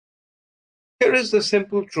here is the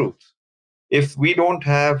simple truth. If we don't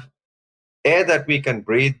have air that we can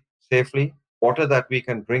breathe safely, water that we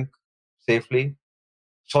can drink safely,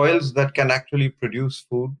 soils that can actually produce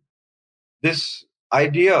food, this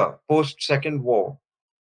idea post Second War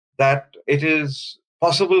that it is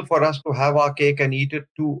possible for us to have our cake and eat it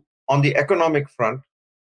too on the economic front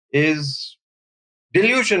is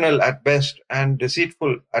delusional at best and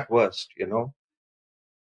deceitful at worst.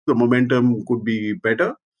 The momentum could be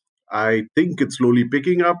better. I think it's slowly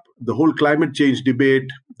picking up. The whole climate change debate,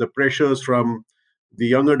 the pressures from the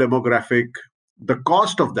younger demographic, the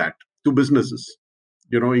cost of that to businesses.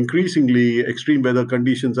 Increasingly, extreme weather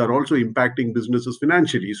conditions are also impacting businesses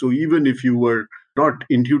financially. So even if you were not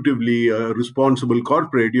intuitively a responsible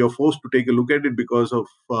corporate, you're forced to take a look at it because of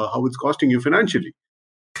how it's costing you financially.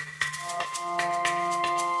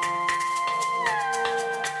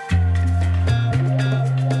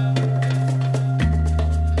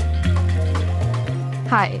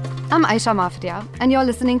 Hi, I'm Aisha Maftia, and you're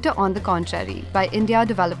listening to On the Contrary by India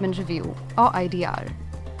Development Review, or IDR,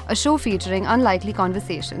 a show featuring unlikely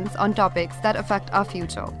conversations on topics that affect our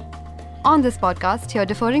future. On this podcast, hear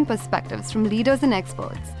differing perspectives from leaders and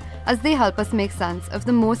experts as they help us make sense of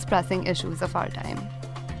the most pressing issues of our time.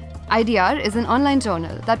 IDR is an online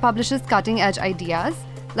journal that publishes cutting-edge ideas,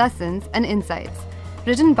 lessons, and insights,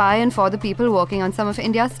 written by and for the people working on some of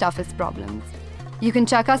India's toughest problems. You can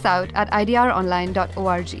check us out at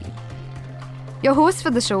idronline.org. Your host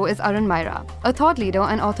for the show is Arun Maira, a thought leader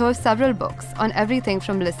and author of several books on everything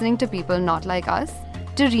from listening to people not like us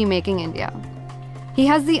to remaking India. He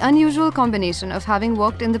has the unusual combination of having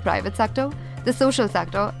worked in the private sector, the social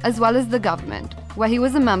sector, as well as the government, where he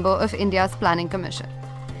was a member of India's Planning Commission.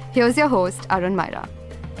 Here's your host, Arun Maira.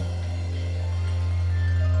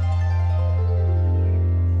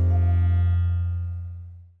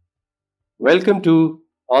 Welcome to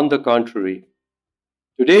On the Contrary.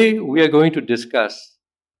 Today we are going to discuss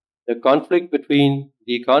the conflict between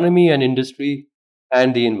the economy and industry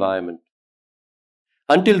and the environment.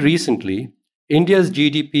 Until recently, India's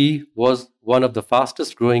GDP was one of the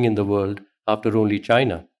fastest growing in the world after only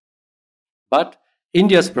China. But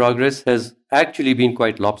India's progress has actually been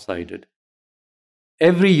quite lopsided.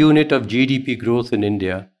 Every unit of GDP growth in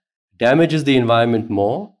India damages the environment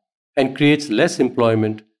more and creates less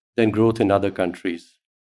employment than growth in other countries.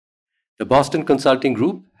 The Boston Consulting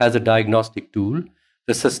Group has a diagnostic tool,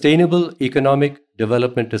 the Sustainable Economic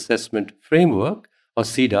Development Assessment Framework, or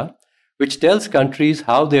SEDA, which tells countries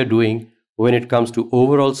how they are doing when it comes to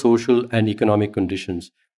overall social and economic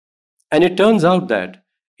conditions. And it turns out that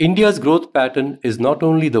India's growth pattern is not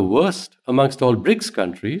only the worst amongst all BRICS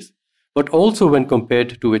countries, but also when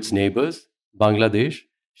compared to its neighbors, Bangladesh,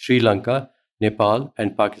 Sri Lanka, Nepal,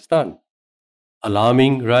 and Pakistan.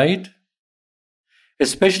 Alarming, right?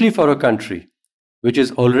 Especially for a country which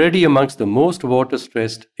is already amongst the most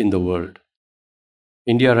water-stressed in the world.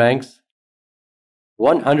 India ranks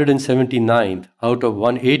 179th out of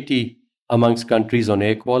 180 amongst countries on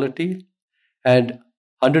air quality and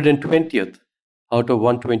 120th out of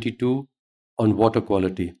 122 on water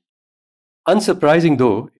quality. Unsurprising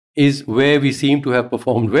though is where we seem to have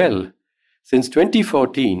performed well. Since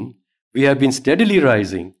 2014, we have been steadily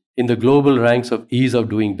rising in the global ranks of ease of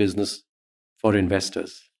doing business for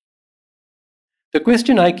investors. The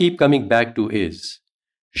question I keep coming back to is,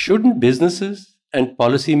 shouldn't businesses and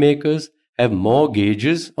policymakers have more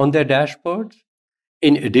gauges on their dashboards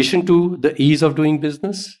in addition to the ease of doing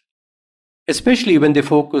business? Especially when they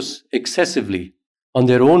focus excessively on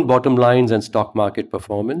their own bottom lines and stock market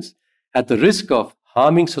performance at the risk of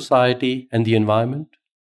harming society and the environment?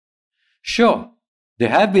 Sure, there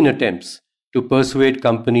have been attempts to persuade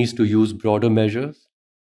companies to use broader measures,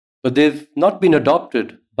 but they've not been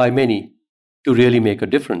adopted by many to really make a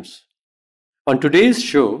difference. On today's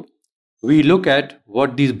show, we look at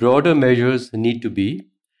what these broader measures need to be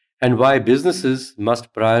and why businesses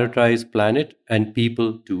must prioritize planet and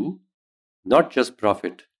people too, not just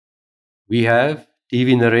profit. We have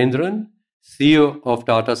TV Narendran, CEO of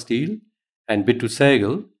Tata Steel, and Bittu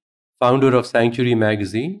Sehgal, founder of Sanctuary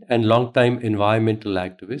Magazine and longtime environmental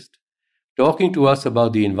activist, talking to us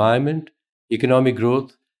about the environment, economic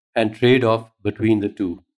growth, and trade-off between the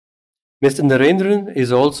two. Mr. Narendran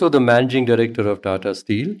is also the managing director of Tata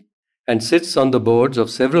Steel and sits on the boards of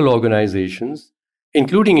several organizations,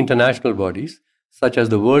 including international bodies such as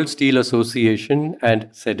the World Steel Association and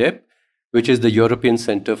CEDEP, which is the European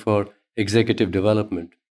Center for Executive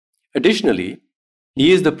Development. Additionally,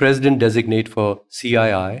 he is the president designate for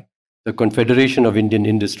CII, the Confederation of Indian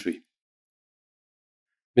Industry.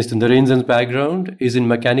 Mr. Narendran's background is in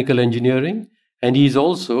mechanical engineering, and he is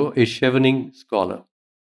also a Chevening scholar.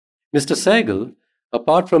 Mr. Sehgal,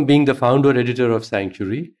 apart from being the founder editor of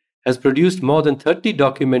Sanctuary, has produced more than 30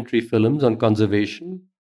 documentary films on conservation,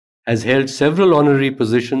 has held several honorary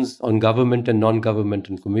positions on government and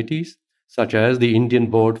non-governmental committees, such as the Indian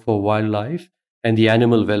Board for Wildlife and the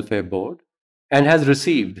Animal Welfare Board, and has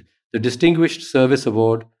received the Distinguished Service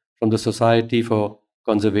Award from the Society for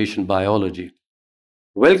Conservation Biology.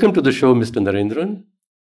 Welcome to the show, Mr. Narendran.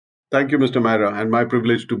 Thank you, Mr. Mehra, and my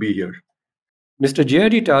privilege to be here. Mr.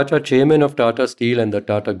 J.R.D. Tata, chairman of Tata Steel and the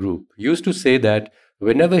Tata Group, used to say that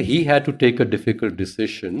whenever he had to take a difficult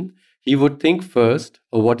decision, he would think first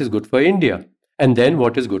of what is good for India and then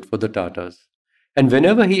what is good for the Tatas. And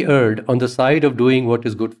whenever he erred on the side of doing what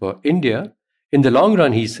is good for India, in the long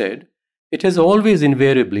run, he said, it has always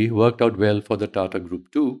invariably worked out well for the Tata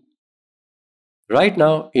Group too. Right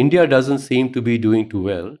now, India doesn't seem to be doing too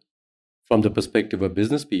well from the perspective of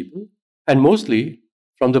business people, and mostly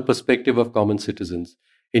from the perspective of common citizens.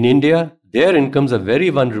 In India, their incomes are very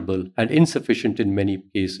vulnerable and insufficient in many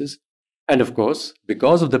cases. And of course,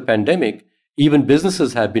 because of the pandemic, even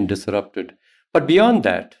businesses have been disrupted. But beyond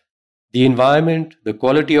that, the environment, the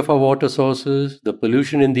quality of our water sources, the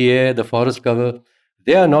pollution in the air, the forest cover,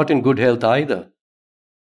 they are not in good health either.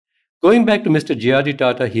 Going back to Mr. J.R.D.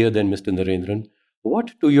 Tata here then, Mr. Narendran,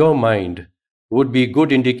 what to your mind would be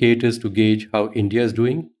good indicators to gauge how India is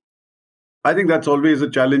doing? I think that's always a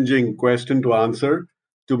challenging question to answer.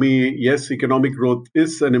 To me, yes, economic growth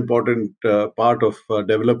is an important part of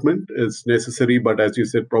development. It's necessary, but as you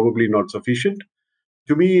said, probably not sufficient.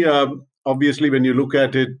 To me, obviously, when you look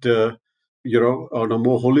at it, on a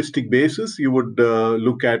more holistic basis, you would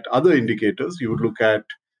look at other indicators. You would look at,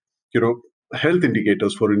 health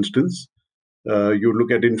indicators, for instance. You would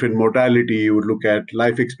look at infant mortality. You would look at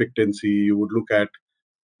life expectancy. You would look at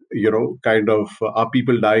are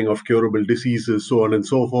people dying of curable diseases, so on and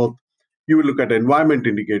so forth. You will look at environment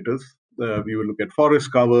indicators. You will look at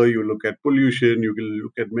forest cover. You will look at pollution. You will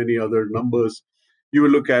look at many other numbers. You will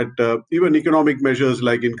look at even economic measures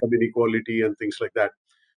like income inequality and things like that.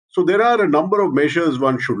 So there are a number of measures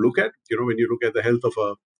one should look at. When you look at the health of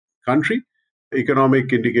a country,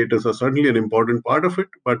 economic indicators are certainly an important part of it,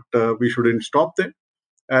 but we shouldn't stop there.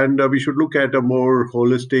 And we should look at a more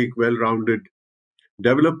holistic, well-rounded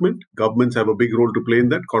development. Governments have a big role to play in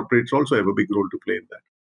that. Corporates also have a big role to play in that.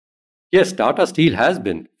 Yes, Tata Steel has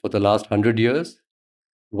been, for the last 100 years,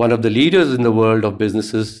 one of the leaders in the world of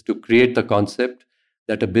businesses to create the concept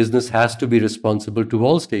that a business has to be responsible to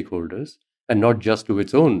all stakeholders and not just to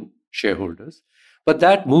its own shareholders. But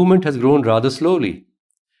that movement has grown rather slowly.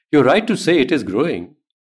 You're right to say it is growing,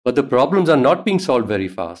 but the problems are not being solved very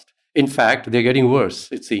fast. In fact, they're getting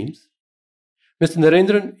worse, it seems. Mr.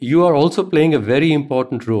 Narendran, you are also playing a very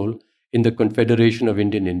important role in the Confederation of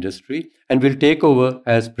Indian Industry and will take over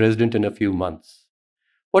as president in a few months.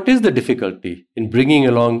 What is the difficulty in bringing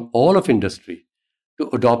along all of industry to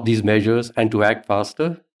adopt these measures and to act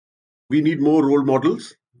faster? We need more role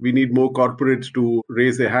models. We need more corporates to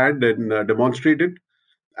raise their hand and demonstrate it.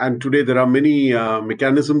 And today there are many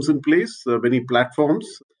mechanisms in place, many platforms.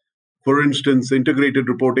 For instance, integrated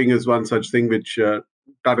reporting is one such thing which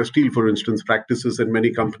Tata Steel, for instance, practices, and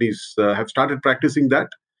many companies have started practicing that.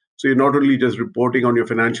 So you're not only just reporting on your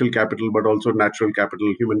financial capital, but also natural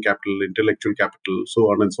capital, human capital, intellectual capital, so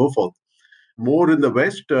on and so forth. More in the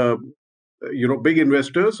West, big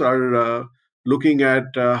investors are looking at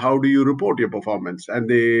how do you report your performance. And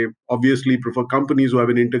they obviously prefer companies who have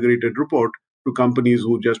an integrated report to companies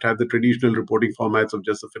who just have the traditional reporting formats of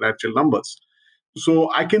just the financial numbers.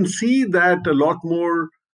 So I can see that a lot more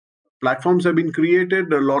platforms have been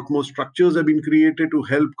created, a lot more structures have been created to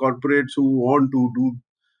help corporates who want to do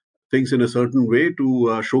things in a certain way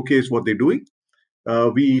to showcase what they're doing.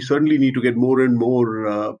 We certainly need to get more and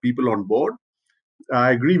more people on board.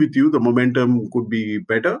 I agree with you, the momentum could be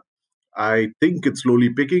better. I think it's slowly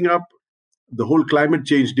picking up. The whole climate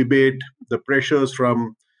change debate, the pressures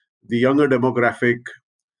from the younger demographic,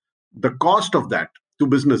 the cost of that to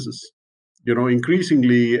businesses.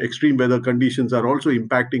 Increasingly extreme weather conditions are also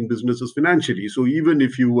impacting businesses financially. So even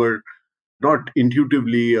if you were not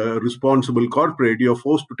intuitively a responsible corporate, you're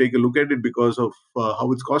forced to take a look at it because of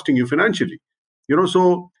how it's costing you financially.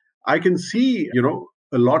 So I can see,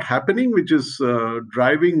 a lot happening, which is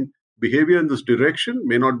driving behavior in this direction.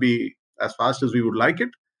 May not be as fast as we would like it,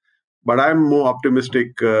 but I'm more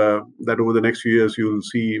optimistic that over the next few years, you'll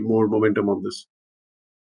see more momentum on this.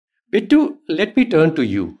 Bittu, let me turn to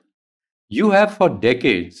you. You have for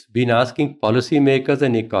decades been asking policymakers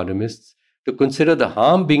and economists to consider the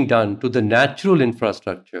harm being done to the natural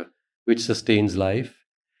infrastructure which sustains life,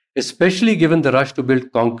 especially given the rush to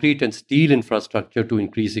build concrete and steel infrastructure to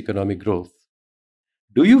increase economic growth.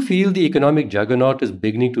 Do you feel the economic juggernaut is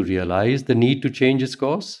beginning to realize the need to change its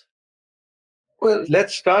course? Well,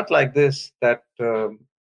 let's start like this, that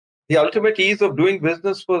the ultimate ease of doing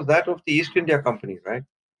business was that of the East India Company, right?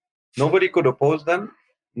 Nobody could oppose them.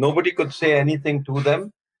 Nobody could say anything to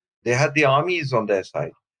them. They had the armies on their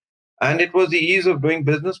side. And it was the ease of doing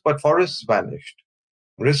business, but forests vanished,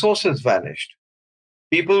 resources vanished.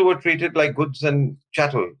 People were treated like goods and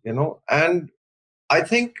chattel, And I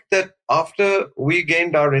think that after we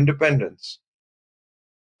gained our independence,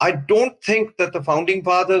 I don't think that the founding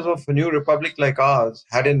fathers of a new republic like ours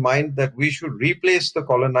had in mind that we should replace the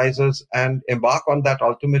colonizers and embark on that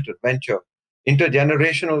ultimate adventure,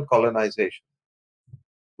 intergenerational colonization.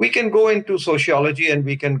 We can go into sociology and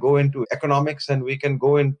we can go into economics and we can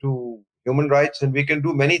go into human rights and we can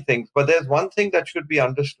do many things. But there's one thing that should be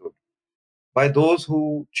understood by those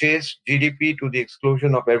who chase GDP to the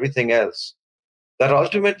exclusion of everything else, that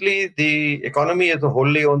ultimately the economy is a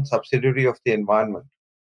wholly owned subsidiary of the environment.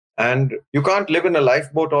 And you can't live in a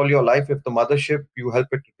lifeboat all your life if the mothership, you help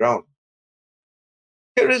it to drown.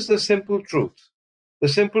 Here is the simple truth. The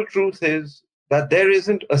simple truth is that there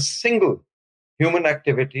isn't a single human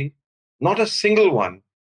activity, not a single one,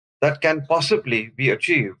 that can possibly be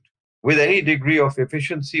achieved with any degree of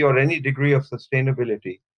efficiency or any degree of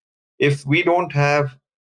sustainability if we don't have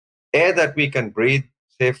air that we can breathe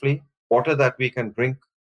safely, water that we can drink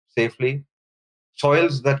safely,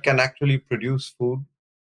 soils that can actually produce food.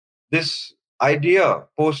 This idea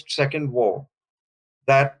post-Second War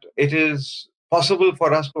that it is possible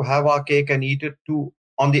for us to have our cake and eat it too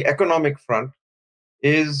on the economic front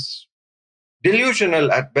is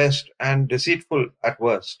delusional at best and deceitful at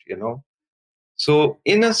worst, So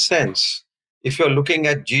in a sense, if you're looking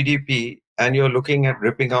at GDP and you're looking at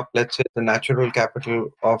ripping up, let's say, the natural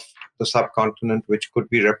capital of the subcontinent, which could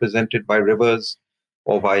be represented by rivers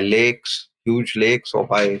or by lakes, huge lakes, or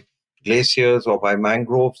by glaciers, or by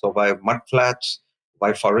mangroves, or by mudflats,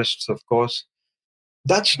 by forests, of course,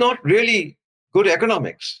 that's not really good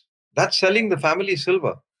economics. That's selling the family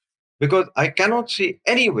silver. Because I cannot see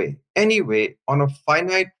any way on a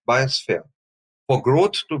finite biosphere for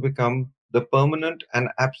growth to become the permanent and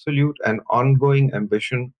absolute and ongoing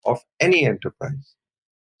ambition of any enterprise.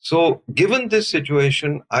 So, given this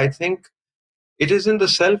situation, I think it is in the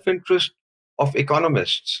self-interest of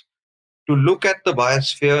economists to look at the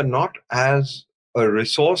biosphere not as a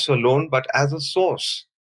resource alone, but as a source.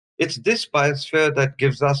 It's this biosphere that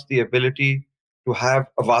gives us the ability to have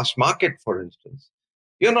a vast market, for instance.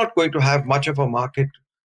 You're not going to have much of a market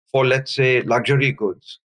for, let's say, luxury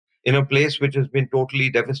goods in a place which has been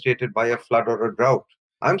totally devastated by a flood or a drought.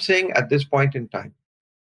 I'm saying at this point in time,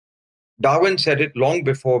 Darwin said it long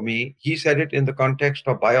before me. He said it in the context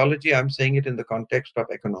of biology. I'm saying it in the context of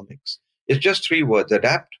economics. It's just 3 words: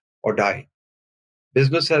 adapt or die.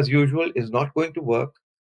 Business as usual is not going to work.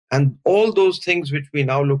 And all those things which we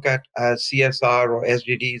now look at as CSR or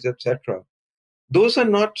SDGs, etc., those are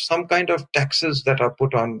not some kind of taxes that are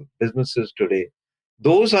put on businesses today.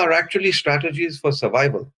 Those are actually strategies for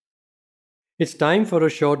survival. It's time for a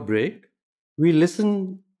short break. We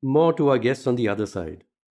listen more to our guests on the other side.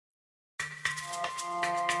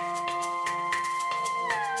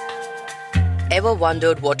 Ever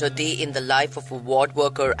wondered what a day in the life of a ward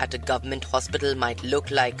worker at a government hospital might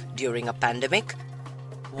look like during a pandemic?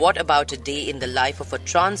 What about a day in the life of a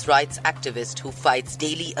trans rights activist who fights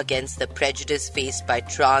daily against the prejudice faced by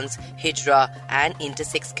trans, hijra, and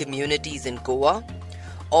intersex communities in Goa?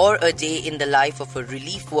 Or a day in the life of a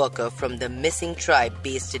relief worker from the missing tribe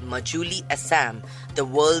based in Majuli, Assam, the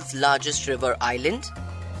world's largest river island?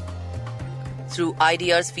 Through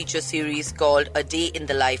IDR's feature series called A Day in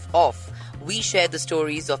the Life of, we share the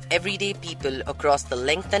stories of everyday people across the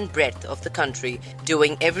length and breadth of the country,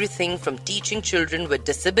 doing everything from teaching children with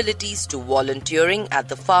disabilities to volunteering at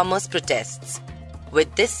the farmers' protests.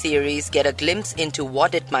 With this series, get a glimpse into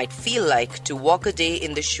what it might feel like to walk a day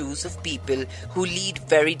in the shoes of people who lead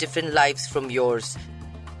very different lives from yours.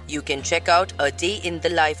 You can check out A Day in the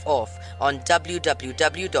Life of on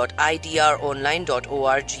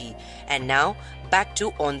www.idronline.org. And now, back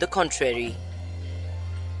to On the Contrary.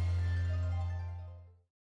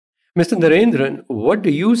 Mr. Narendran, what do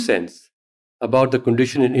you sense about the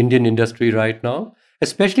condition in Indian industry right now,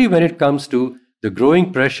 especially when it comes to the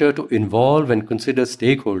growing pressure to involve and consider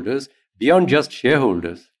stakeholders beyond just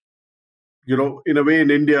shareholders? In a way, in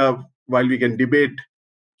India, while we can debate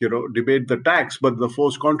the tax, but the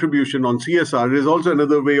forced contribution on CSR is also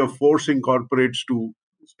another way of forcing corporates to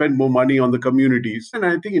spend more money on the communities. And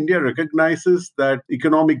I think India recognizes that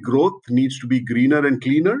economic growth needs to be greener and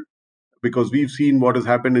cleaner, because we've seen what has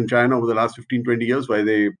happened in China over the last 15, 20 years, where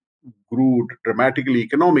they grew dramatically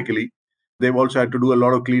economically, they've also had to do a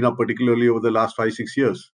lot of cleanup, particularly over the last 5-6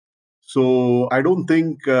 years. So I don't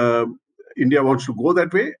think India wants to go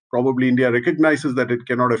that way. Probably India recognizes that it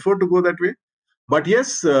cannot afford to go that way. But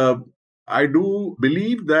yes, I do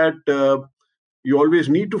believe that you always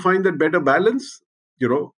need to find that better balance.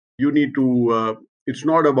 You need to, it's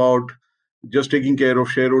not about just taking care of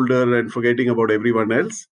shareholder and forgetting about everyone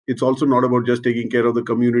else. It's also not about just taking care of the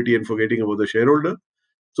community and forgetting about the shareholder.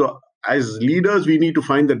 So as leaders, we need to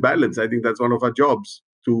find that balance. I think that's one of our jobs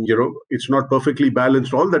to, it's not perfectly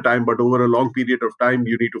balanced all the time, but over a long period of time,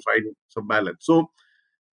 you need to find some balance. So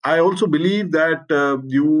I also believe that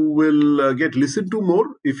you will get listened to more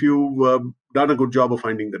if you've done a good job of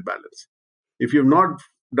finding that balance. If you've not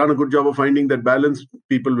done a good job of finding that balance,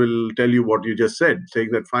 people will tell you what you just said, saying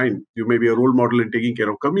that, fine, you may be a role model in taking care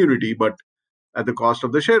of community, but at the cost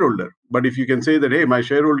of the shareholder. But if you can say that, hey, my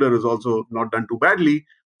shareholder is also not done too badly,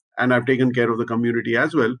 and I've taken care of the community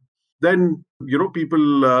as well, then,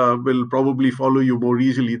 people will probably follow you more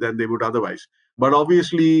easily than they would otherwise. But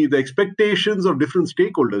obviously, the expectations of different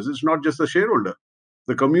stakeholders, it's not just the shareholder.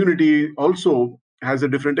 The community also has a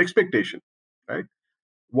different expectation, right?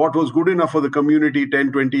 What was good enough for the community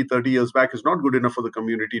 10, 20, 30 years back is not good enough for the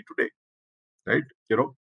community today, right?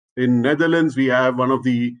 In Netherlands, we have one of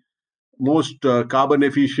the most carbon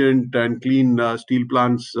efficient and clean steel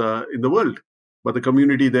plants in the world. But the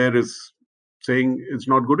community there is saying it's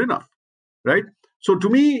not good enough, right? So to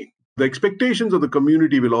me, the expectations of the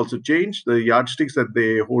community will also change. The yardsticks that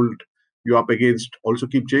they hold you up against also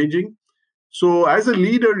keep changing. So as a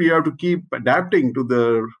leader, you have to keep adapting to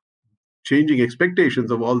the changing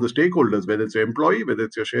expectations of all the stakeholders, whether it's your employee, whether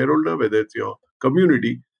it's your shareholder, whether it's your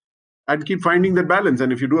community, and keep finding that balance.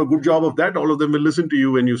 And if you do a good job of that, all of them will listen to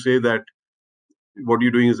you when you say that what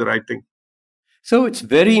you're doing is the right thing. So it's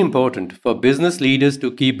very important for business leaders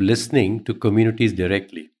to keep listening to communities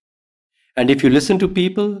directly. And if you listen to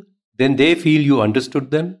people, then they feel you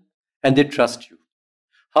understood them and they trust you.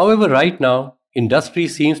 However, right now, industry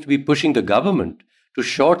seems to be pushing the government to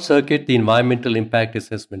short circuit the environmental impact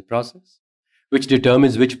assessment process, which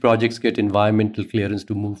determines which projects get environmental clearance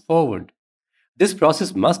to move forward. This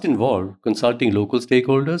process must involve consulting local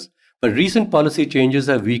stakeholders, but recent policy changes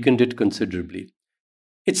have weakened it considerably.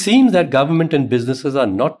 It seems that government and businesses are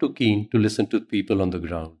not too keen to listen to people on the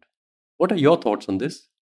ground. What are your thoughts on this?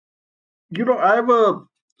 I have a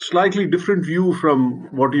slightly different view from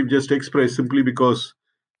what you've just expressed, simply because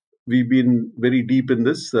we've been very deep in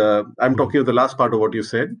this. I'm talking of the last part of what you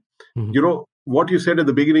said. What you said at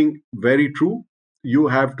the beginning, very true. You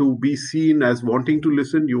have to be seen as wanting to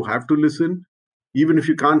listen. You have to listen. Even if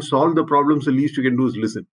you can't solve the problems, the least you can do is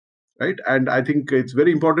listen, right? And I think it's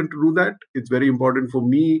very important to do that. It's very important for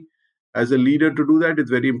me as a leader to do that.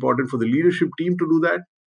 It's very important for the leadership team to do that.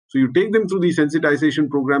 So you take them through the sensitization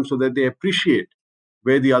program so that they appreciate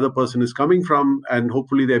where the other person is coming from, and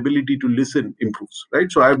hopefully the ability to listen improves,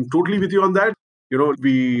 right? So I'm totally with you on that.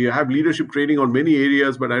 We have leadership training on many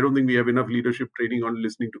areas, but I don't think we have enough leadership training on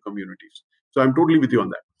listening to communities. So I'm totally with you on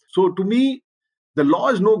that. So to me, the law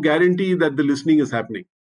is no guarantee that the listening is happening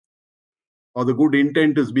or the good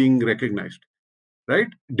intent is being recognized, right?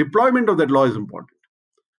 Deployment of that law is important.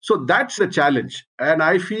 So that's the challenge. And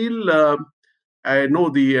I feel, I know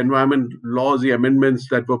the environment laws, the amendments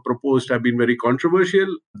that were proposed have been very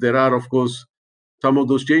controversial. There are, of course, some of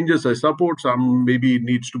those changes I support, some maybe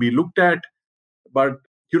needs to be looked at. But,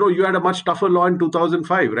 you had a much tougher law in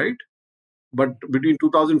 2005, right? But between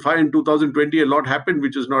 2005 and 2020, a lot happened,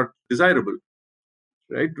 which is not desirable,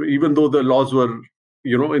 right? Even though the laws were,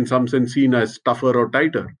 in some sense seen as tougher or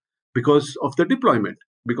tighter because of the deployment,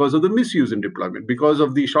 because of the misuse in deployment, because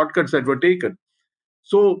of the shortcuts that were taken.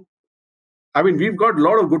 So, we've got a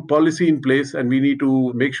lot of good policy in place, and we need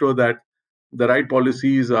to make sure that the right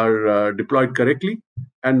policies are deployed correctly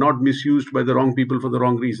and not misused by the wrong people for the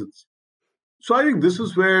wrong reasons. So I think this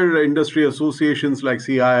is where industry associations like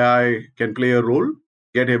CII can play a role,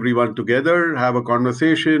 get everyone together, have a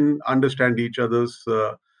conversation, understand each other's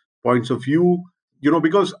points of view,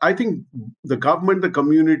 because I think the government, the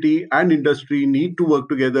community, and industry need to work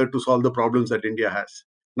together to solve the problems that India has.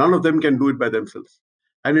 None of them can do it by themselves.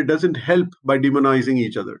 And it doesn't help by demonizing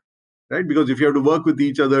each other, right? Because if you have to work with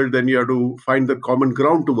each other, then you have to find the common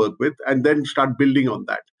ground to work with and then start building on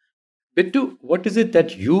that. Bittu, what is it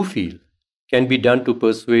that you feel can be done to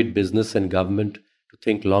persuade business and government to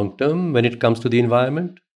think long term when it comes to the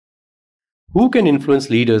environment? Who can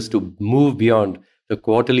influence leaders to move beyond the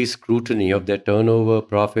quarterly scrutiny of their turnover,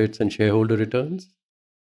 profits, and shareholder returns?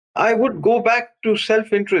 I would go back to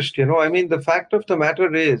self-interest. The fact of the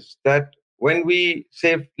matter is that when we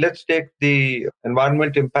say, let's take the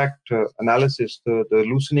environment impact analysis, the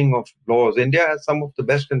loosening of laws, India has some of the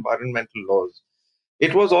best environmental laws.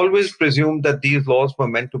 It was always presumed that these laws were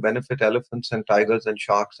meant to benefit elephants and tigers and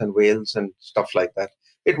sharks and whales and stuff like that.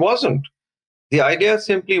 It wasn't. The idea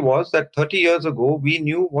simply was that 30 years ago, we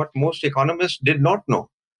knew what most economists did not know,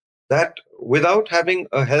 that without having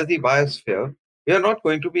a healthy biosphere, we are not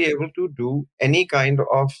going to be able to do any kind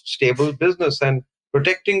of stable business. And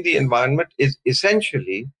protecting the environment is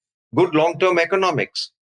essentially good long-term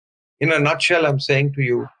economics. In a nutshell, I'm saying to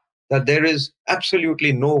you that there is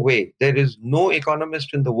absolutely no way, there is no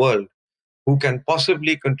economist in the world who can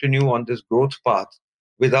possibly continue on this growth path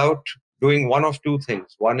without doing one of two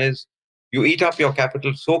things. One is you eat up your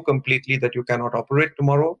capital so completely that you cannot operate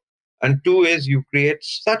tomorrow. And two is you create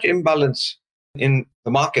such imbalance in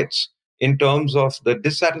the markets in terms of the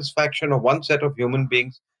dissatisfaction of one set of human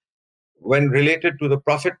beings when related to the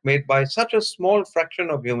profit made by such a small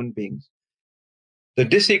fraction of human beings. The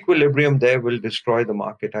disequilibrium there will destroy the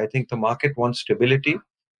market. I think the market wants stability.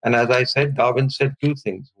 And as I said, Darwin said two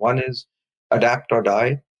things. One is adapt or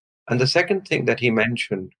die. And the second thing that he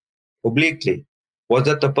mentioned obliquely was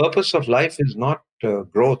that the purpose of life is not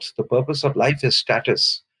growth. The purpose of life is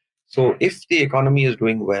status. So if the economy is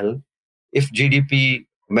doing well, if GDP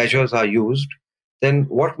measures are used, then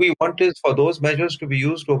what we want is for those measures to be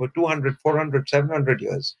used over 200, 400, 700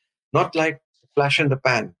 years, not like flash in the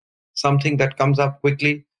pan, something that comes up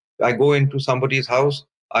quickly. I go into somebody's house,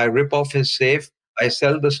 I rip off his safe, I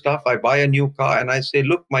sell the stuff, I buy a new car, and I say,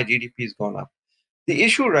 look, my GDP has gone up. The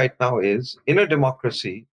issue right now is, in a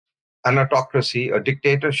democracy, an autocracy, a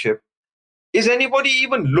dictatorship, is anybody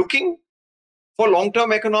even looking for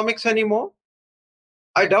long-term economics anymore?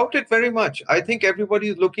 I doubt it very much. I think everybody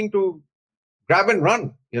is looking to grab and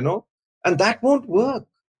run, and that won't work.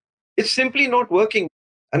 It's simply not working.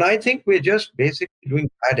 And I think we're just basically doing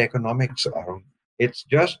bad economics, Arun. It's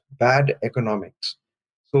just bad economics.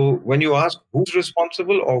 So when you ask who's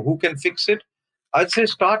responsible or who can fix it, I'd say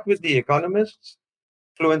start with the economists,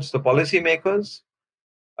 influence the policymakers.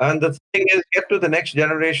 And the thing is, get to the next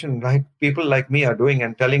generation, like people like me are doing,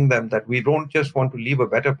 and telling them that we don't just want to leave a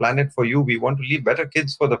better planet for you, we want to leave better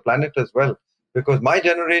kids for the planet as well. Because my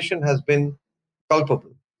generation has been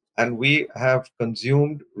culpable. And we have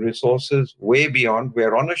consumed resources way beyond.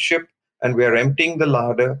 We're on a ship and we're emptying the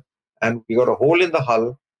larder and we got a hole in the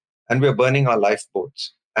hull and we're burning our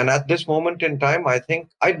lifeboats. And at this moment in time,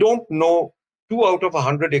 I don't know 2 out of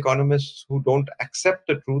 100 economists who don't accept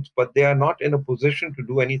the truth, but they are not in a position to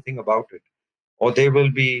do anything about it, or they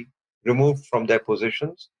will be removed from their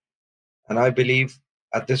positions. And I believe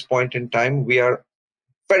at this point in time, we are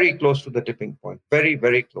very close to the tipping point, very,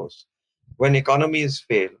 very close. When economies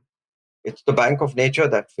fail, it's the bank of nature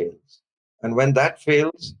that fails. And when that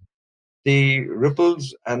fails, the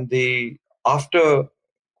ripples and the after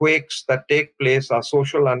quakes that take place are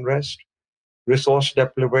social unrest, resource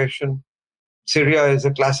deprivation. Syria is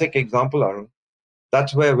a classic example, Arun.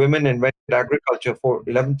 That's where women invented agriculture for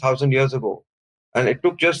 11,000 years ago. And it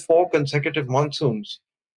took just 4 consecutive monsoons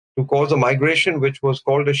to cause a migration which was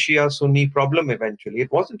called a Shia-Sunni problem eventually.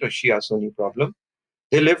 It wasn't a Shia-Sunni problem.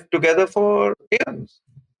 They lived together for years.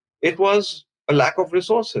 It was a lack of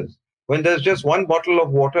resources. When there's just one bottle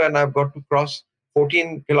of water and I've got to cross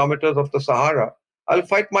 14 kilometers of the Sahara, I'll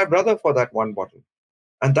fight my brother for that one bottle.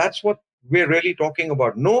 And that's what we're really talking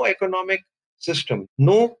about. No economic system,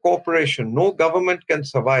 no corporation, no government can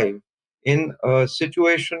survive in a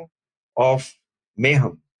situation of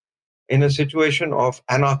mayhem, in a situation of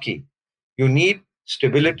anarchy. You need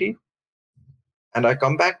stability. And I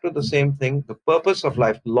come back to the same thing. The purpose of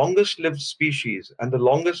life, longest lived species and the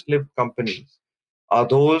longest lived companies are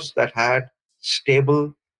those that had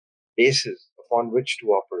stable bases upon which to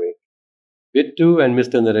operate. Bittu and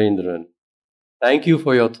Mr. Narendran, thank you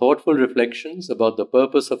for your thoughtful reflections about the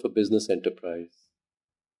purpose of a business enterprise.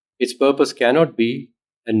 Its purpose cannot be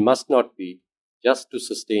and must not be just to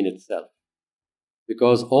sustain itself,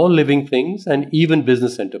 because all living things and even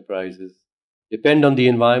business enterprises depend on the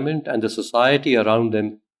environment and the society around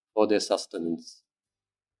them for their sustenance.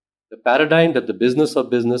 The paradigm that the business of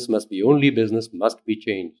business must be only business must be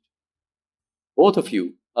changed. Both of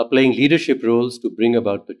you are playing leadership roles to bring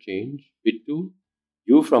about the change. Bittu,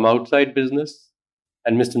 you from outside business,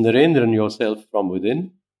 and Mr. Narendran yourself from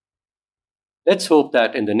within. Let's hope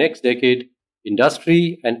that in the next decade,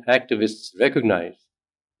 industry and activists recognize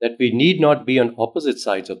that we need not be on opposite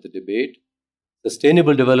sides of the debate.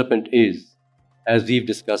 Sustainable development is, as we've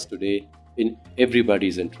discussed today, in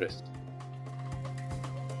everybody's interest.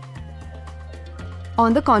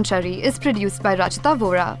 On the Contrary is produced by Rachita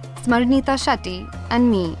Vora Smarnita Shetty, and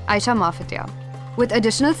me, Aisha Mafatia, with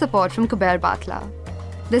additional support from Kuber Batla.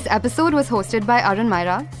 This episode was hosted by Arun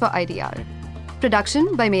Myra for IDR.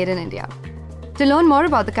 Production by Made in India. To learn more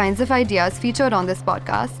about the kinds of ideas featured on this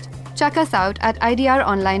podcast, check us out at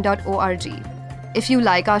idronline.org. If you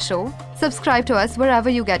like our show, subscribe to us wherever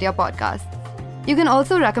you get your podcasts. You can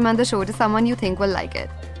also recommend the show to someone you think will like it.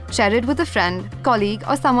 Share it with a friend, colleague,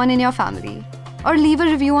 or someone in your family. Or leave a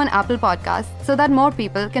review on Apple Podcasts so that more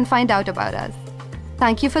people can find out about us.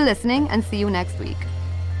 Thank you for listening and see you next week.